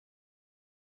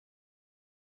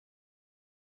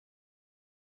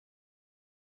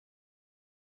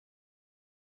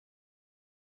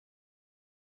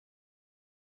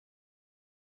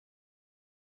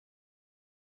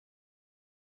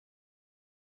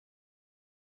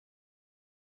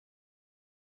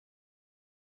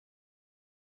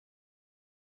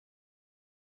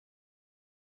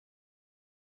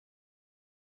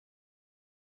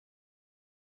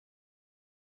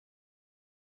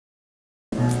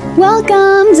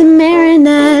Welcome to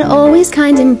Marinette, always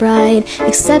kind and bright,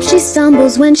 except she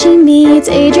stumbles when she meets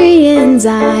Adrian's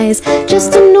eyes.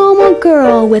 Just a normal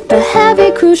girl with a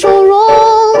heavy crucial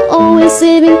role, always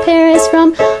saving Paris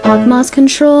from Hawkmoth's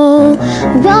control.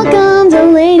 Welcome to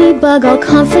Ladybug, all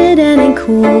confident and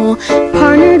cool,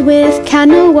 partnered with Cat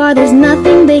Noir, there's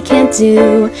nothing they can't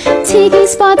do. Taking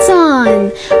spots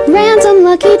on random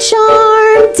Lucky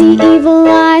Charm, the evil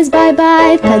eyes, bye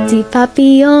bye Petit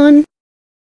Papillon.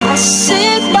 I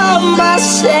sit by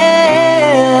myself,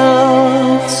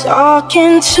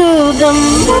 talking to the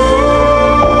moon.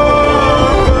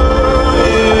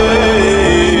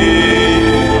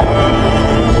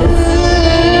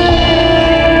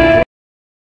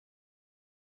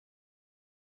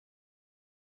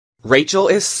 Rachel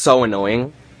is so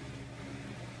annoying.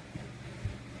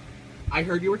 I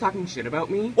heard you were talking shit about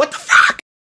me. What the fuck?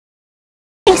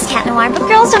 Thanks, Cat Noir, but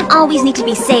girls don't always need to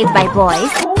be saved by boys.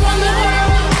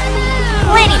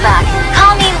 Ladybug.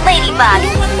 Call me Ladybug.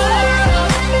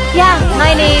 Yeah,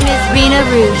 my name is Rena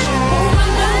Rouge.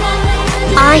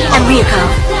 I am Ryuko.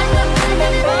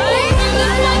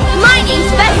 My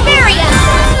name's Vesperia.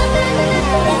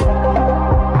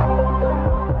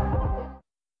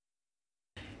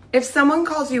 If someone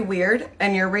calls you weird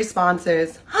and your response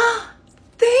is,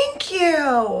 "Thank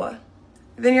you,"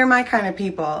 then you're my kind of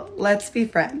people. Let's be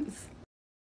friends.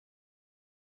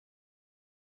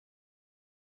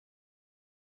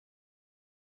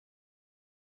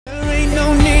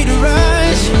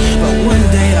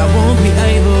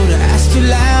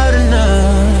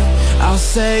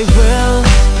 Say, will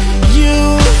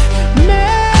you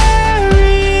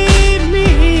marry me?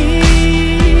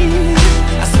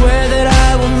 I swear that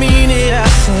I will mean it. I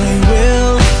say,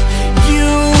 will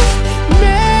you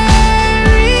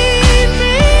marry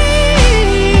me?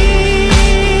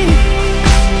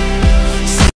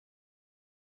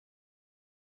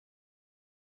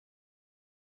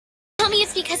 Tell me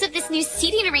it's because of this new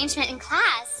seating arrangement in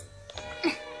class.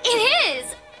 It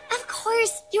is! Of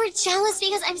course, you were jealous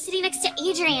because I'm sitting next to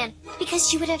Adrian,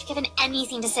 because you would have given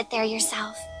anything to sit there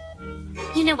yourself.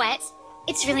 You know what?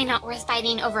 It's really not worth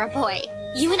fighting over a boy.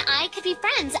 You and I could be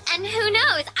friends, and who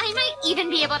knows, I might even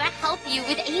be able to help you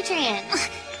with Adrian.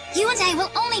 You and I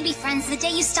will only be friends the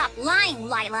day you stop lying,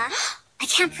 Lila. I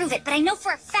can't prove it, but I know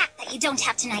for a fact that you don't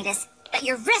have tinnitus, that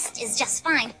your wrist is just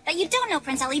fine, that you don't know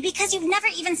Prince Ali because you've never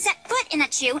even set foot in a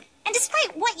chew, and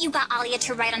despite what you got Alia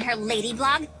to write on her lady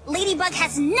blog, Ladybug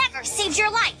has never saved your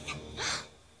life.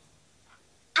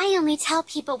 I only tell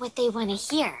people what they want to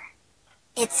hear.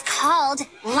 It's called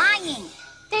lying.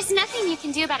 There's nothing you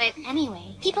can do about it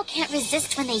anyway. People can't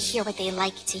resist when they hear what they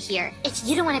like to hear. If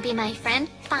you don't want to be my friend,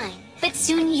 fine. But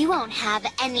soon you won't have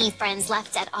any friends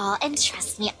left at all, and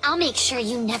trust me, I'll make sure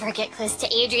you never get close to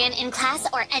Adrian in class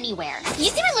or anywhere.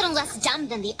 You seem a little less dumb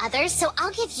than the others, so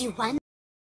I'll give you one